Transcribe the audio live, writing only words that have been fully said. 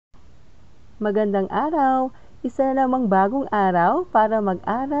Magandang araw! Isa na namang bagong araw para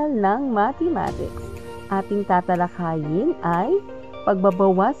mag-aral ng mathematics. Ating tatalakayin ay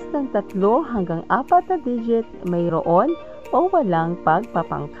pagbabawas ng 3 hanggang 4 na digit, mayroon o walang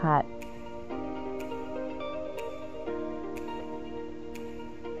pagpapangkat.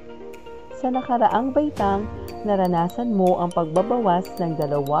 Sa nakaraang baitang, naranasan mo ang pagbabawas ng 2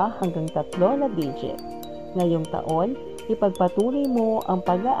 hanggang 3 na digit. Ngayong taon, ipagpatuloy mo ang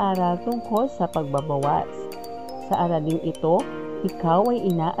pag-aaral tungkol sa pagbabawas. Sa araling ito, ikaw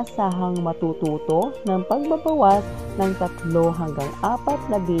ay inaasahang matututo ng pagbabawas ng 3 hanggang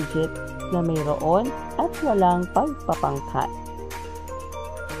 4 na digit na mayroon at walang pagpapangkat.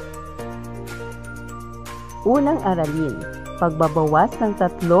 Unang aralin, pagbabawas ng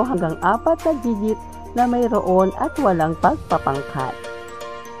 3 hanggang 4 na digit na mayroon at walang pagpapangkat.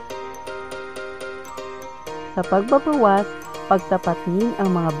 Sa pagbabawas, pagtapatin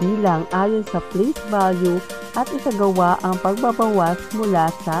ang mga bilang ayon sa place value at isagawa ang pagbabawas mula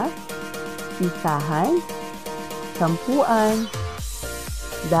sa isahan, sampuan,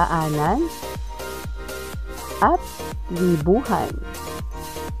 daanan, at libuhan.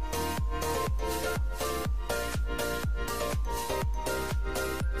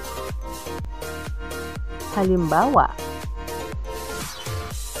 Halimbawa,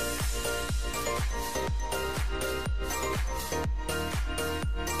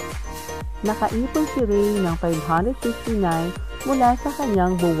 nakaipon si Ray ng 559 mula sa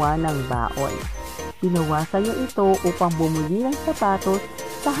kanyang buwanang baon. Binawasan niya ito upang bumili ng sapatos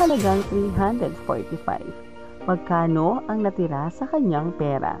sa halagang 345. Magkano ang natira sa kanyang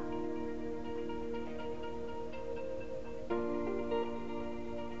pera?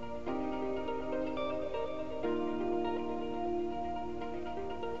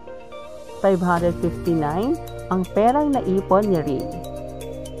 $559 ang perang naipon ni Ray.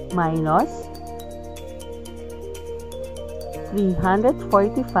 Minus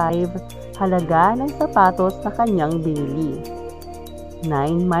 345 halaga ng sapatos na kanyang binili.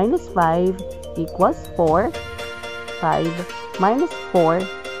 9 minus 5 equals 4. 5 minus 4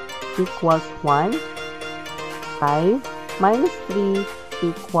 equals 1. 5 minus 3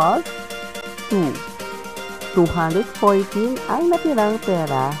 equals 2. 214 ang natirang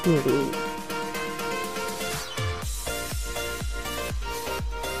pera ni Ray.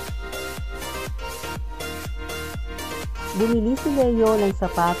 Bumili si Leo ng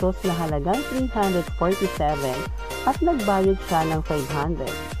sapatos na halagang 347 at nagbayad siya ng 500.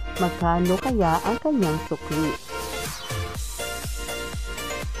 Magkano kaya ang kanyang sukli?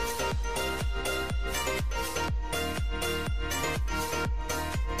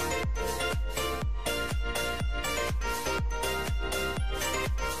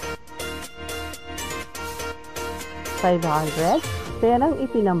 $500 perang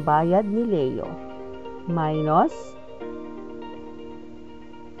ipinambayad ni Leo. Minus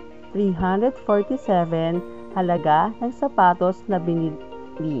 347 halaga ng sapatos na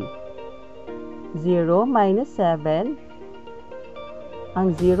binili. 0 minus 7.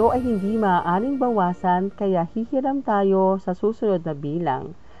 Ang 0 ay hindi maaaring bawasan kaya hihiram tayo sa susunod na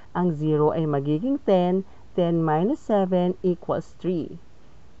bilang. Ang 0 ay magiging 10. 10 minus 7 equals 3.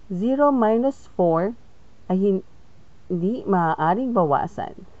 0 minus 4 ay hindi maaaring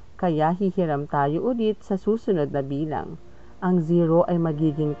bawasan kaya hihiram tayo ulit sa susunod na bilang. Ang 0 ay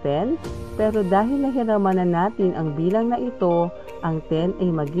magiging 10, pero dahil nahiraman na natin ang bilang na ito, ang 10 ay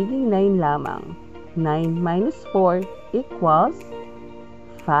magiging 9 lamang. 9 minus 4 equals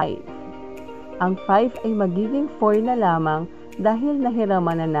 5. Ang 5 ay magiging 4 na lamang dahil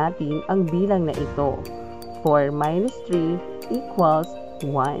nahiraman na natin ang bilang na ito. 4 minus 3 equals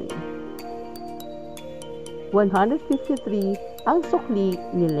 1. 153 ang sukli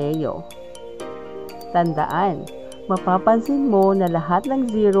ni Leo. Tandaan, mapapansin mo na lahat ng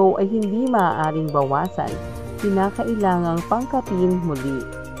 0 ay hindi maaaring bawasan. Kinakailangang pangkapin muli.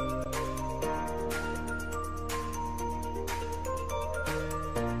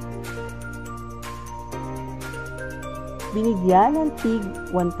 Binigyan ng tig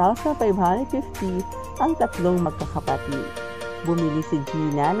 1,550 ang tatlong magkakapatid. Bumili si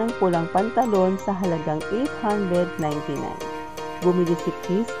Gina ng pulang pantalon sa halagang 899. Bumili si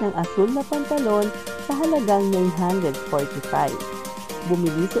Chris ng asul na pantalon sa halagang 945.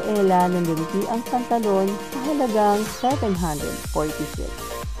 Bumili si Ella ng luntiang pantalon sa halagang 746.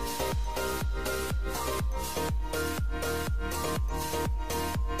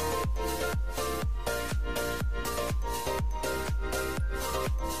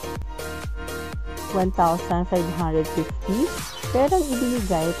 $1,550 perang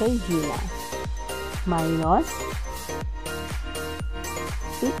ibinigay kay Gina. Minus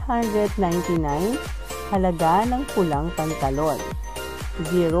 899, halaga ng pulang pantalon.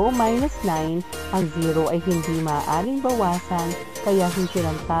 0 minus 9, ang 0 ay hindi maaaring bawasan, kaya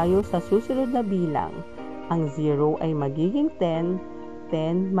hihiram tayo sa susunod na bilang. Ang 0 ay magiging 10,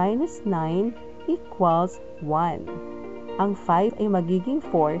 10 minus 9 equals 1. Ang 5 ay magiging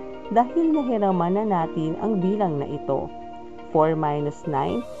 4 dahil nahiraman na natin ang bilang na ito. 4 minus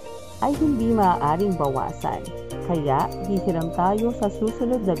 9 ay hindi maaaring bawasan, kaya hihiram tayo sa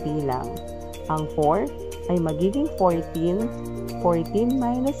susunod na bilang. Ang 4 ay magiging 14, 14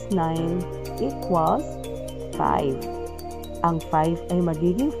 minus 9 equals 5. Ang 5 ay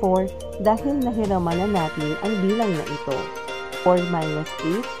magiging 4 dahil nahiraman na natin ang bilang na ito. 4 minus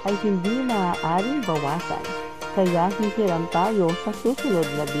 8 ay hindi maaaring bawasan, kaya hihiram tayo sa susunod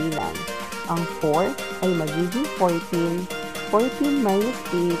na bilang. Ang 4 ay magiging 14, 14 minus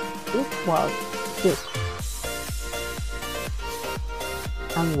 8 equals 6.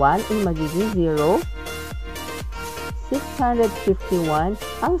 Ang 1 ay magiging 0. 651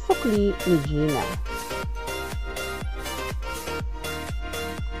 ang sukli ni Gina.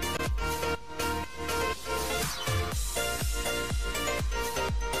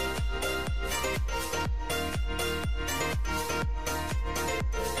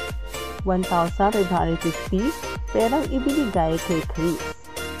 $1,550 perang ibinigay kay Chris.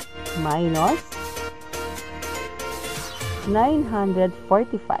 Minus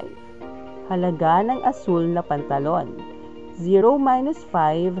 945. Halaga ng asul na pantalon. 0 minus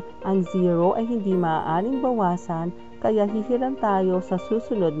 5, ang 0 ay hindi maaaring bawasan, kaya hihiram tayo sa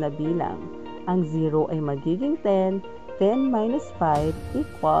susunod na bilang. Ang 0 ay magiging 10, 10 minus 5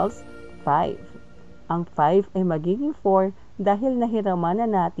 equals 5. Ang 5 ay magiging 4 dahil nahiraman na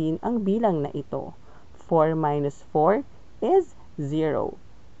natin ang bilang na ito. 4 minus 4 is 0.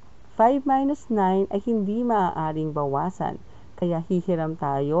 5 minus 9 ay hindi maaaring bawasan, kaya hihiram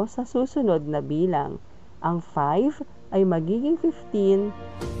tayo sa susunod na bilang. Ang 5 ay magiging 15.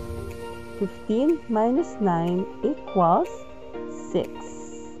 15 minus 9 equals 6.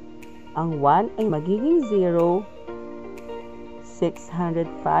 Ang 1 ay magiging 0.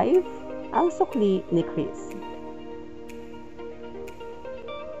 605 ang sukli ni Chris.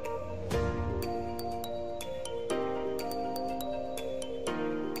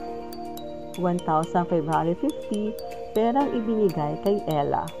 $1,550 perang ibinigay kay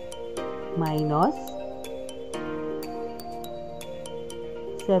Ella. Minus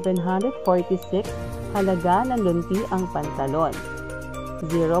 746, halaga ng lunti ang pantalon.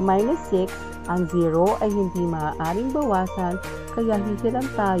 0 minus 6, ang 0 ay hindi maaaring bawasan, kaya hihiram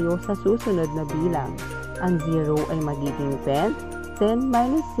tayo sa susunod na bilang. Ang 0 ay magiging 10, 10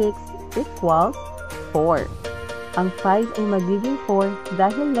 minus 6 equals 4. Ang 5 ay magiging 4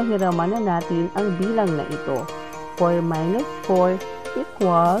 dahil nahiraman na natin ang bilang na ito. 4 minus 4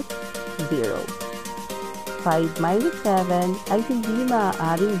 equals 0. 5 minus 7 ay hindi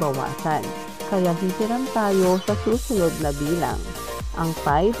maaaring bawasan, kaya hihiram tayo sa susunod na bilang. Ang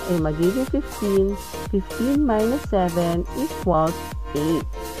 5 ay magiging 15, 15 minus 7 equals 8.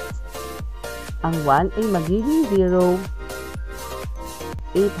 Ang 1 ay magiging 0.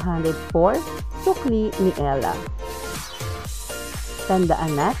 804, sukli ni Ella.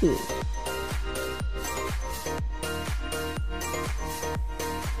 Tandaan natin,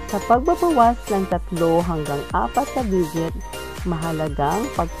 sa pagbabawas ng 3 hanggang 4 na digit, mahalagang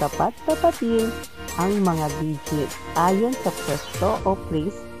pagtapat-tapatin ang mga digit ayon sa pwesto o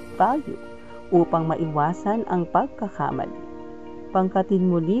place value upang maiwasan ang pagkakamali. Pangkatin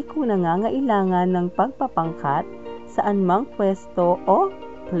muli kung nangangailangan ng pagpapangkat saan mang pwesto o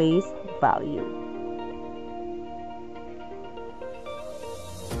place value.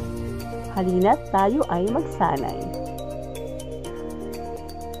 Halina't tayo ay magsanay.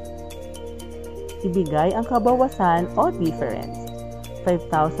 Ibigay ang kabawasan o difference.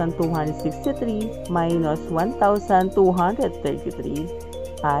 5,263 minus 1,233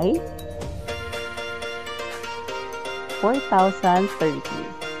 ay 4,030.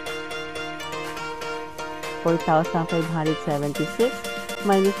 4,576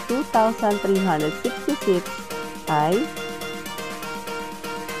 minus 2,366 ay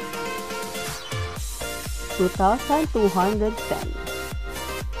 2,210.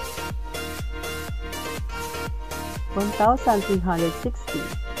 1,360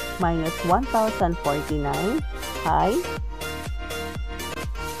 minus 1,049 ay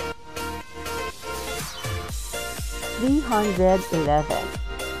 311.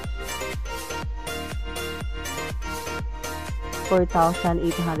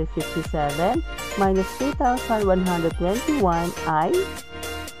 4,857 minus 3,121 ay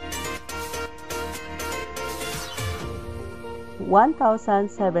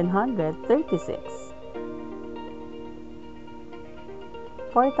 1,736.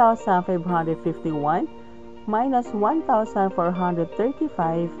 4,551 minus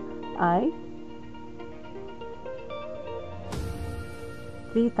 1,435 ay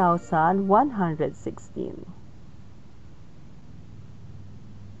 3,116.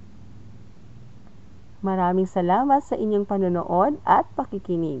 Maraming salamat sa inyong panonood at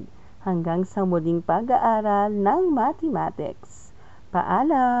pakikinig. Hanggang sa muling pag-aaral ng mathematics.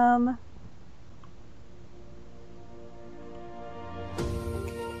 Paalam!